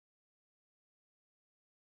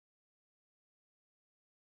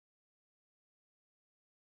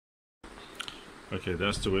Okay,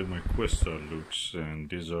 that's the way my Questar looks, and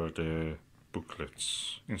these are the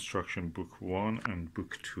booklets. Instruction book 1 and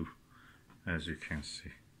book 2, as you can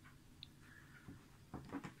see.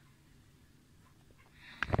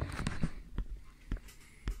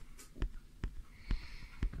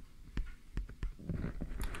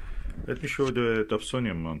 Let me show the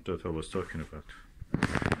Dobsonian mount that I was talking about.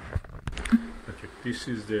 Okay, this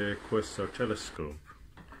is the Questar telescope,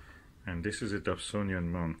 and this is a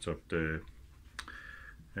Dobsonian mount of the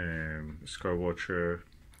Skywatcher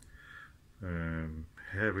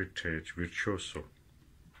Heritage Virtuoso.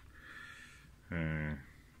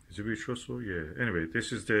 Is it Virtuoso? Yeah. Anyway,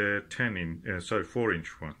 this is the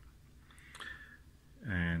 4-inch one,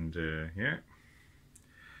 and yeah,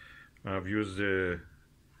 I've used a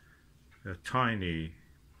tiny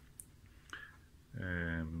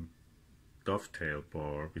dovetail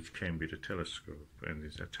bar which came with a telescope and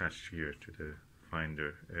is attached here to the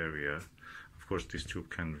finder area. Of course, this tube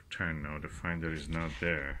can return now. The finder is not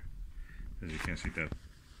there. As you can see, that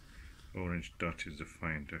orange dot is the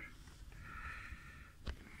finder.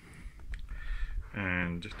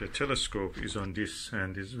 And the telescope is on this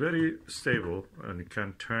and is very stable, and it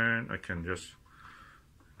can turn. I can just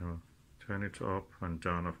turn it up and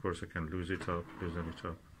down. Of course, I can loosen it up,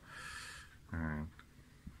 and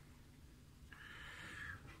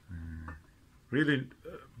really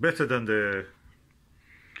better than the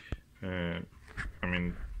I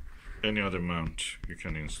mean, any other mount you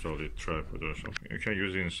can install it, tripod or something. You can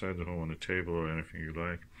use it inside the home on the table or anything you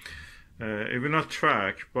like. It will not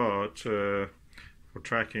track, but for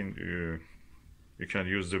tracking you can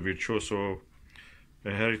use the Virtuoso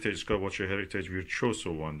Heritage Skywatcher Heritage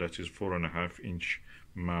Virtuoso one. That is 4.5-inch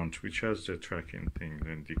mount, which has the tracking thing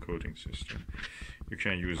and decoding system. You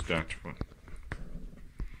can use that one,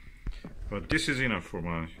 but this is enough for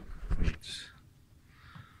my needs.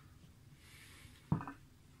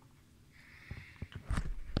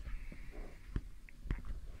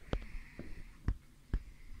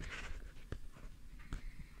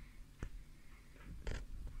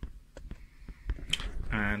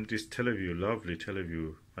 And this teleview, lovely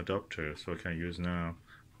teleview adapter, so I can use now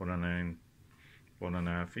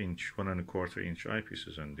 1.5-inch, 1.25-inch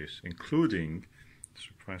eyepieces on this, including,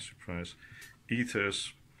 surprise, surprise,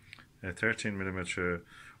 Ethers 13mm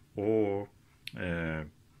or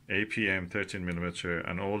APM 13mm,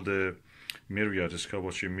 and all the Myriad,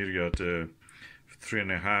 Skywatcher Myriad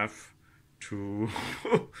 3.5 to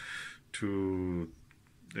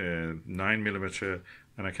 9mm,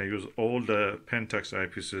 and I can use all the Pentax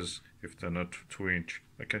eyepieces if they're not 2-inch.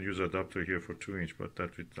 I can use an adapter here for 2-inch, but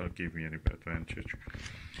that will not give me any advantage.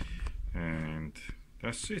 And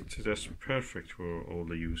that's it. That's perfect for all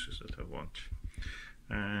the uses that I want.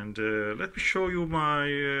 And let me show you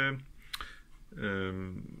my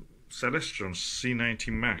Celestron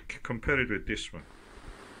C90 Mac. Compare it with this one.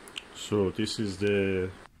 So this is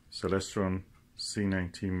the Celestron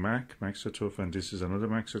C90 Mac set-off, and this is another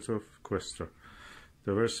Mac set-off, Questar.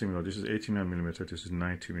 They're very similar. This is 89mm, this is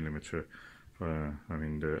 90mm. I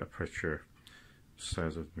mean the aperture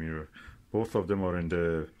size of the mirror. Both of them are in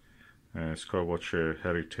the Skywatcher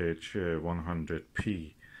Heritage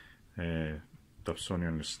 100p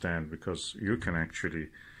Dobsonian stand, because you can actually,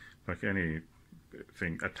 like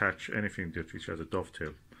anything, attach anything that which has a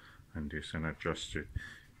dovetail and this and adjust it.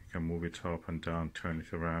 You can move it up and down, turn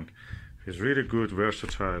it around. It's really good,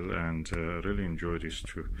 versatile, and really enjoy this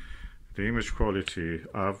too. The image quality,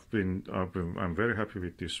 I'm very happy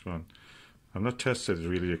with this one. I've not tested it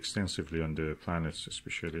really extensively on the planets,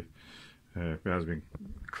 especially. It has been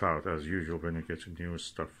cloud as usual. When you get new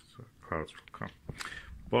stuff, so clouds will come.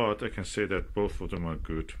 But I can say that both of them are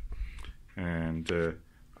good, and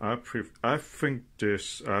I think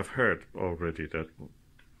this. I've heard already that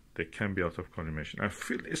they can be out of collimation. I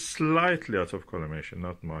feel it's slightly out of collimation,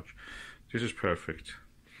 not much. This is perfect.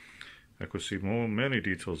 I could see many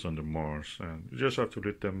details on the Mars, and you just have to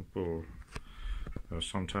let them for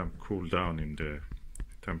sometime cool down in the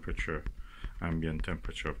temperature, ambient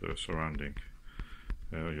temperature of the surrounding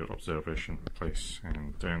your observation place,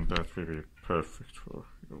 and then that will be perfect for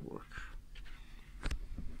your work.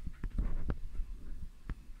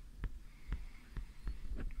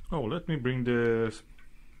 Oh, let me bring the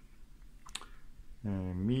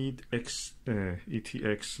Meade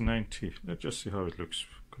ETX90. Let's just see how it looks.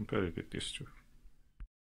 Compare it with this two.